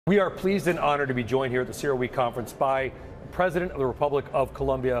We are pleased and honored to be joined here at the Zero Week Conference by President of the Republic of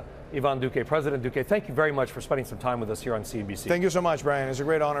Colombia, Iván Duque. President Duque, thank you very much for spending some time with us here on CNBC. Thank you so much, Brian. It's a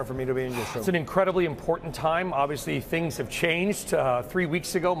great honor for me to be in your show. It's an incredibly important time. Obviously, things have changed. 3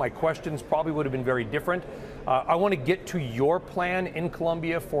 weeks ago, my questions probably would have been very different. I want to get to your plan in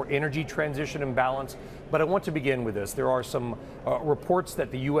Colombia for energy transition and balance, but I want to begin with this. There are some reports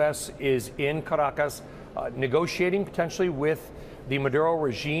that the U.S. is in Caracas negotiating potentially with the Maduro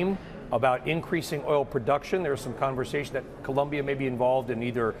regime about increasing oil production. There's some conversation that Colombia may be involved in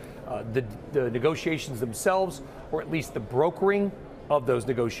either the negotiations themselves or at least the brokering of those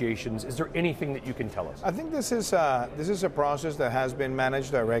negotiations. Is there anything that you can tell us? I think this is a process that has been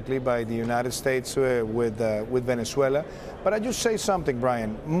managed directly by the United States with Venezuela. But I just say something,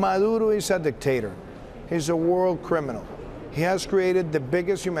 Brian. Maduro is a dictator. He's a world criminal. He has created the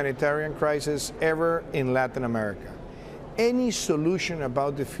biggest humanitarian crisis ever in Latin America. Any solution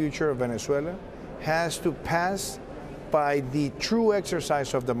about the future of Venezuela has to pass by the true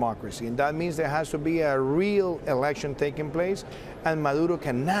exercise of democracy. And that means there has to be a real election taking place, and Maduro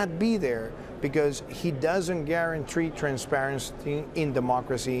cannot be there because he doesn't guarantee transparency in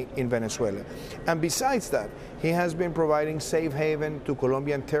democracy in Venezuela. And besides that, he has been providing safe haven to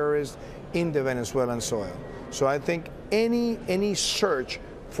Colombian terrorists in the Venezuelan soil. So I think any search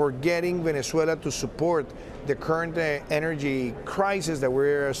for getting Venezuela to support the current energy crisis that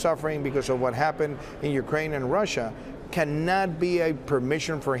we're suffering because of what happened in Ukraine and Russia cannot be a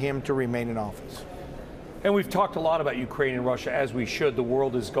permission for him to remain in office. And we've talked a lot about Ukraine and Russia, as we should. The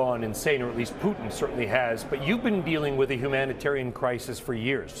world has gone insane, or at least Putin certainly has. But you've been dealing with a humanitarian crisis for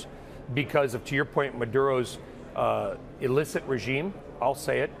years because of, to your point, Maduro's illicit regime, I'll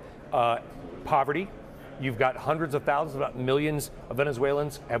say it, poverty. You've got hundreds of thousands, about millions of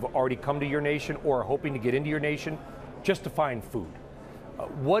Venezuelans have already come to your nation or are hoping to get into your nation just to find food.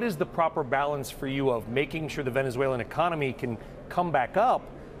 What is the proper balance for you of making sure the Venezuelan economy can come back up,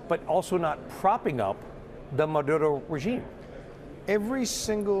 but also not propping up the Maduro regime? Every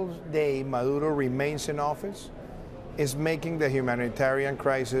single day Maduro remains in office is making the humanitarian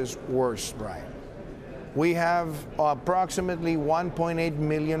crisis worse, Brian. We have approximately 1.8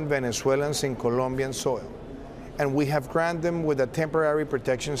 million Venezuelans in Colombian soil, and we have granted them with a temporary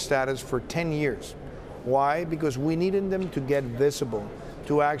protection status for 10 years. Why? Because we needed them to get visible,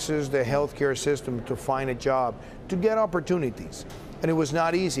 to access the healthcare system, to find a job, to get opportunities. And it was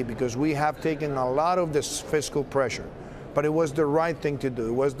not easy because we have taken a lot of this fiscal pressure, but it was the right thing to do.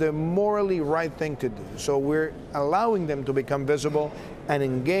 It was the morally right thing to do. So we're allowing them to become visible and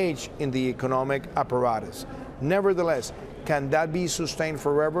engage in the economic apparatus. Nevertheless, can that be sustained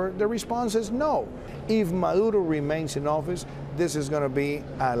forever? The response is no. If Maduro remains in office, this is going to be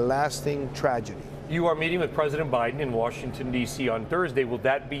a lasting tragedy. You are meeting with President Biden in Washington, D.C. on Thursday. Will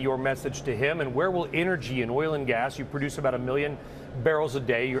that be your message to him? And where will energy and oil and gas, you produce about 1 million barrels a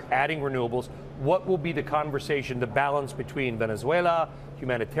day, you're adding renewables. What will be the conversation, the balance between Venezuela,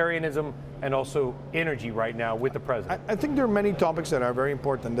 humanitarianism, and also energy right now with the president? I think there are many topics that are very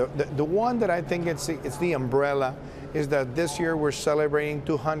important. The one that I think it's the umbrella is that this year we're celebrating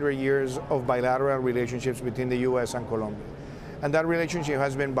 200 years of bilateral relationships between the U.S. and Colombia. And that relationship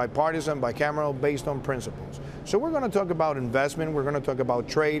has been bipartisan, bicameral, based on principles. So we're going to talk about investment, we're going to talk about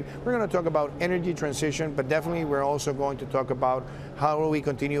trade, we're going to talk about energy transition, but definitely we're also going to talk about how do we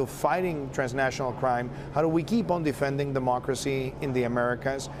continue fighting transnational crime, how do we keep on defending democracy in the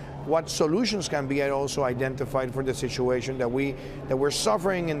Americas, what solutions can be also identified for the situation that we're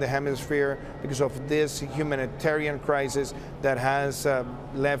suffering in the hemisphere because of this humanitarian crisis that has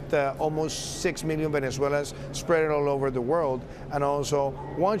left almost 6 million Venezuelans spread all over the world, and also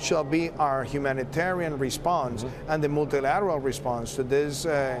what shall be our humanitarian response and the multilateral response to this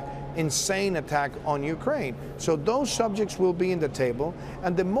insane attack on Ukraine. So those subjects will be in the table.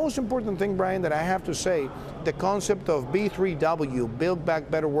 And the most important thing, Brian, that I have to say, the concept of B3W, Build Back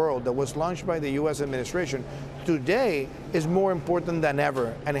Better World, that was launched by the U.S. administration, today is more important than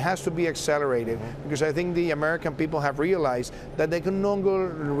ever, and it has to be accelerated because I think the American people have realized that they can no longer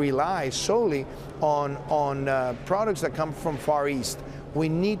rely solely on products that come from Far East. We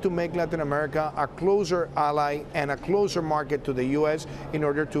need to make Latin America a closer ally and a closer market to the U.S. in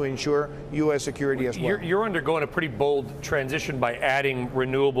order to ensure U.S. security as well. You're undergoing a pretty bold transition by adding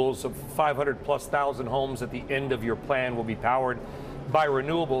renewables. Of 500,000+ homes at the end of your plan will be powered by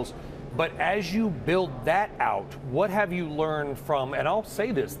renewables. But as you build that out, what have you learned from, and I'll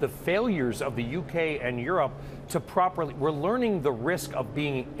say this, the failures of the UK and Europe to properly, we're learning the risk of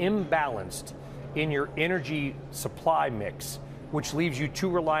being imbalanced in your energy supply mix, which leaves you too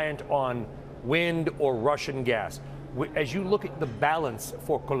reliant on wind or Russian gas. As you look at the balance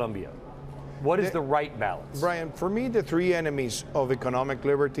for Colombia, what is the right balance? Brian, for me, the three enemies of economic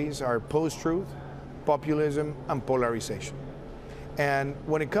liberties are post-truth, populism, and polarization. And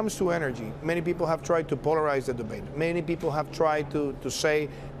when it comes to energy, many people have tried to polarize the debate. Many people have tried to say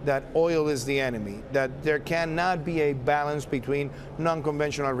that oil is the enemy, that there cannot be a balance between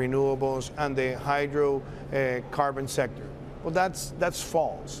non-conventional renewables and the hydrocarbon sector. Well, that's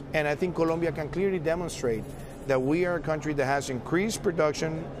false. And I think Colombia can clearly demonstrate that we are a country that has increased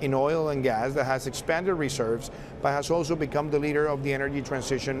production in oil and gas, that has expanded reserves, but has also become the leader of the energy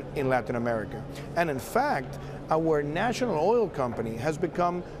transition in Latin America. And in fact, our national oil company has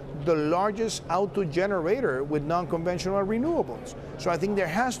become the largest auto generator with non-conventional renewables. So I think there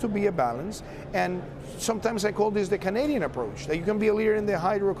has to be a balance, and sometimes I call this the Canadian approach, that you can be a leader in the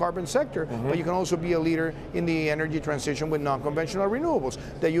hydrocarbon sector, but you can also be a leader in the energy transition with non-conventional renewables,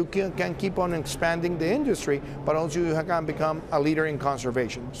 that you can keep on expanding the industry, but also you can become a leader in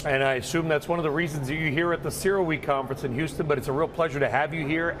conservation. And I assume that's one of the reasons that you're here at the CERAWeek conference in Houston, but it's a real pleasure to have you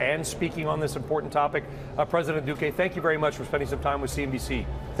here and speaking on this important topic. President Duque, thank you very much for spending some time with CNBC.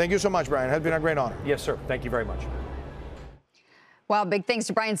 Thank you so much, Brian. It has been a great honor. Yes, sir. Thank you very much. Wow, big thanks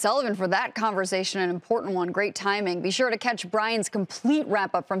to Brian Sullivan for that conversation, an important one. Great timing. Be sure to catch Brian's complete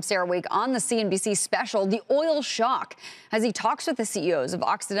wrap-up from CERAWeek on the CNBC special, The Oil Shock, as he talks with the CEOs of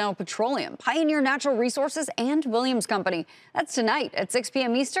Occidental Petroleum, Pioneer Natural Resources, and Williams Company. That's tonight at 6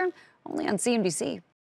 p.m. Eastern, only on CNBC.